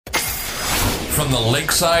From the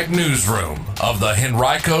Lakeside Newsroom of the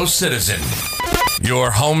Henrico Citizen,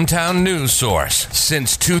 your hometown news source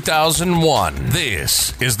since 2001.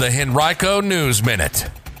 This is the Henrico News Minute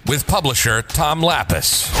with publisher Tom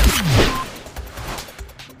Lappas.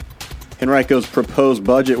 Henrico's proposed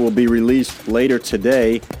budget will be released later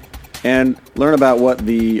today, and learn about what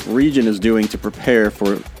the region is doing to prepare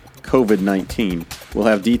for COVID-19. We'll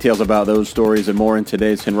have details about those stories and more in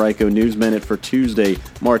today's Henrico News Minute for Tuesday,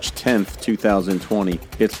 March 10th, 2020.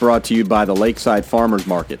 It's brought to you by the Lakeside Farmers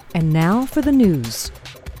Market. And now for the news.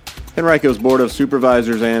 Henrico's Board of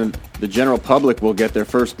Supervisors and the general public will get their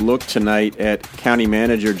first look tonight at County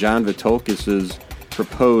Manager John Vithoulkas'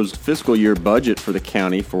 proposed fiscal year budget for the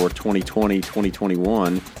county for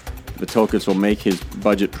 2020-2021. Vithoulkas will make his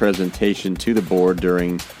budget presentation to the board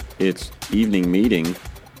during its evening meeting.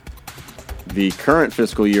 The current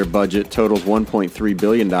fiscal year budget totals $1.3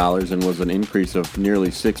 billion and was an increase of nearly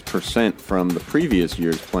 6% from the previous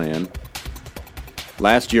year's plan.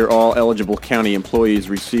 Last year, all eligible county employees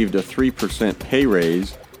received a 3% pay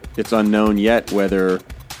raise. It's unknown yet whether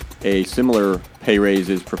a similar pay raise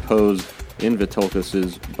is proposed in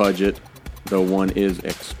Vithoulkas' budget, though one is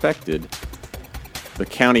expected. The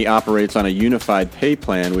county operates on a unified pay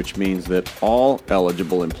plan, which means that all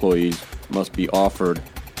eligible employees must be offered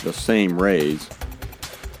the same raise.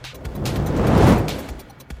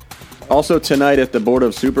 Also tonight at the Board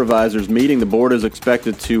of Supervisors meeting, the board is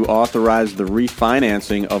expected to authorize the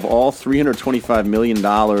refinancing of all $325 million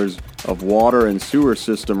of water and sewer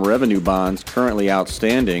system revenue bonds currently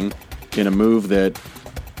outstanding in a move that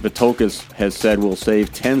Vithoulkas has said will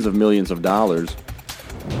save tens of millions of dollars.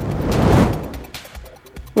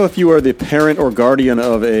 Well, if you are the parent or guardian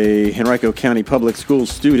of a Henrico County Public Schools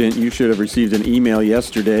student, you should have received an email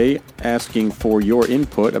yesterday asking for your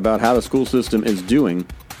input about how the school system is doing.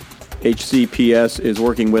 HCPS is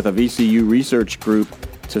working with a VCU research group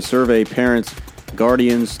to survey parents,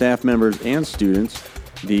 guardians, staff members, and students.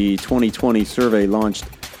 The 2020 survey launched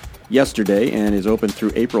yesterday and is open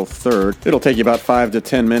through April 3rd. It'll take you about 5 to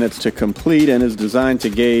 10 minutes to complete and is designed to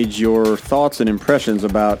gauge your thoughts and impressions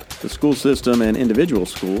about the school system and individual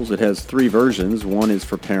schools. It has 3 versions. One is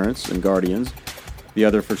for parents and guardians, the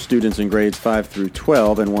other for students in grades 5 through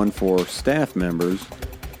 12, and one for staff members.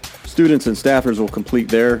 Students and staffers will complete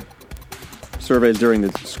their surveys during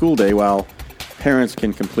the school day, while parents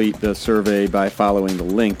can complete the survey by following the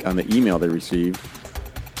link on the email they received.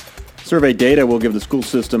 Survey data will give the school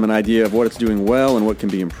system an idea of what it's doing well and what can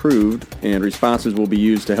be improved, and responses will be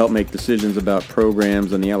used to help make decisions about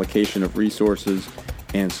programs and the allocation of resources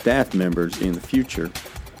and staff members in the future.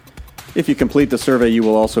 If you complete the survey, you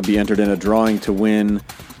will also be entered in a drawing to win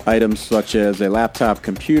items such as a laptop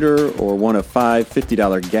computer or one of 5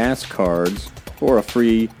 $50 gas cards or a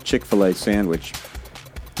free Chick-fil-A sandwich.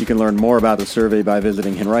 You can learn more about the survey by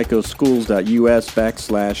visiting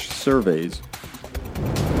henricoschools.us/surveys.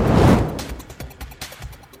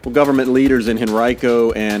 Well, government leaders in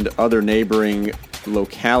Henrico and other neighboring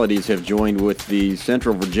localities have joined with the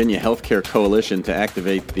Central Virginia Healthcare Coalition to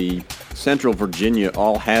activate the Central Virginia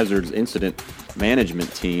All Hazards Incident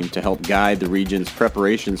Management Team to help guide the region's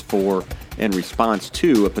preparations for and response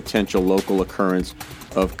to a potential local occurrence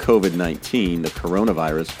of COVID-19, the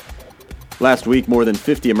coronavirus. Last week, more than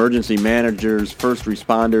 50 emergency managers, first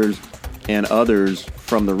responders, and others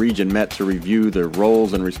from the region met to review their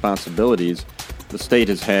roles and responsibilities. The state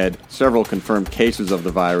has had several confirmed cases of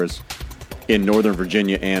the virus in Northern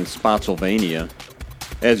Virginia and Spotsylvania.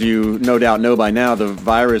 As you no doubt know by now, the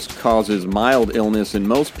virus causes mild illness in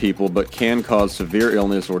most people, but can cause severe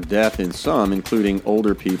illness or death in some, including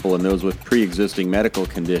older people and those with pre-existing medical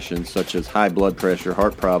conditions such as high blood pressure,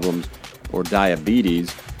 heart problems, or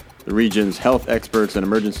diabetes. The region's health experts and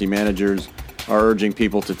emergency managers are urging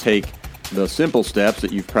people to take the simple steps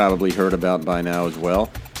that you've probably heard about by now as well.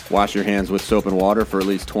 Wash your hands with soap and water for at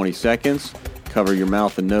least 20 seconds. Cover your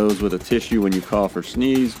mouth and nose with a tissue when you cough or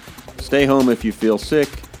sneeze. Stay home if you feel sick.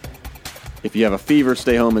 If you have a fever,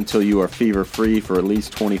 stay home until you are fever-free for at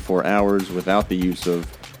least 24 hours without the use of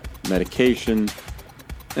medication.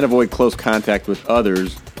 And avoid close contact with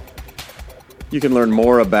others. You can learn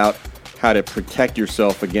more about how to protect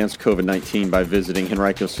yourself against COVID-19 by visiting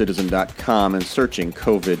henricocitizen.com and searching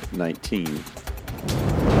COVID-19.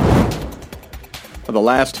 The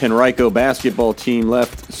last Henrico basketball team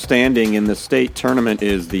left standing in the state tournament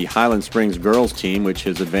is the Highland Springs girls team, which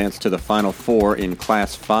has advanced to the Final Four in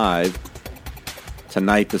Class 5.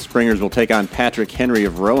 Tonight, the Springers will take on Patrick Henry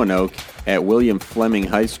of Roanoke at William Fleming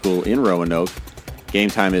High School in Roanoke. Game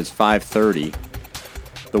time is 5:30.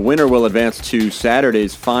 The winner will advance to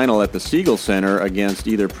Saturday's final at the Siegel Center against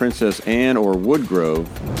either Princess Anne or Woodgrove.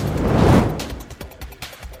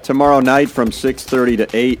 Tomorrow night from 6:30 to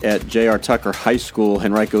 8 at J.R. Tucker High School,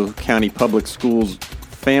 Henrico County Public Schools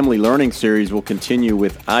Family Learning Series will continue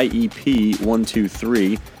with IEP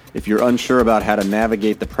 123. If you're unsure about how to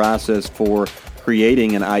navigate the process for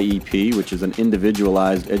creating an IEP, which is an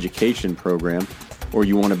individualized education program, or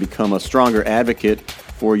you want to become a stronger advocate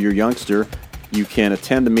for your youngster, you can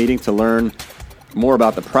attend the meeting to learn more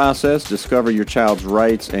about the process, discover your child's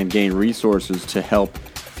rights, and gain resources to help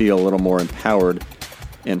feel a little more empowered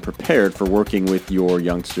and prepared for working with your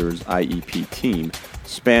youngster's IEP team.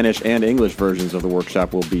 Spanish and English versions of the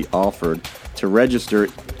workshop will be offered. To register,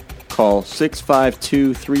 call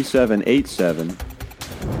 652-3787.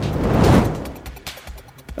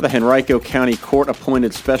 The Henrico County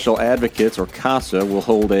Court-Appointed Special Advocates, or CASA, will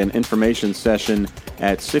hold an information session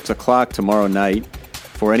at 6 o'clock tomorrow night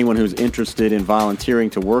for anyone who's interested in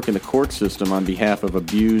volunteering to work in the court system on behalf of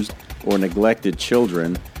abused or neglected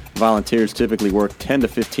children. Volunteers typically work 10 to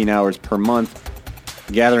 15 hours per month,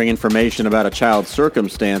 gathering information about a child's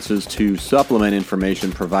circumstances to supplement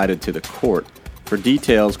information provided to the court. For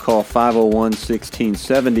details, call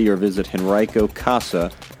 501-1670 or visit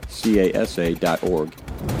henricocasa.org.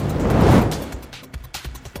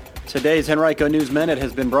 Today's Henrico News Minute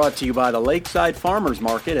has been brought to you by the Lakeside Farmers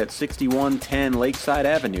Market at 6110 Lakeside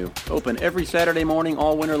Avenue. Open every Saturday morning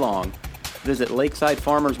all winter long. Visit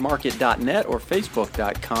lakesidefarmersmarket.net or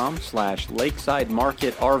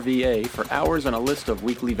facebook.com/lakesidemarketrva for hours and a list of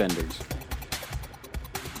weekly vendors.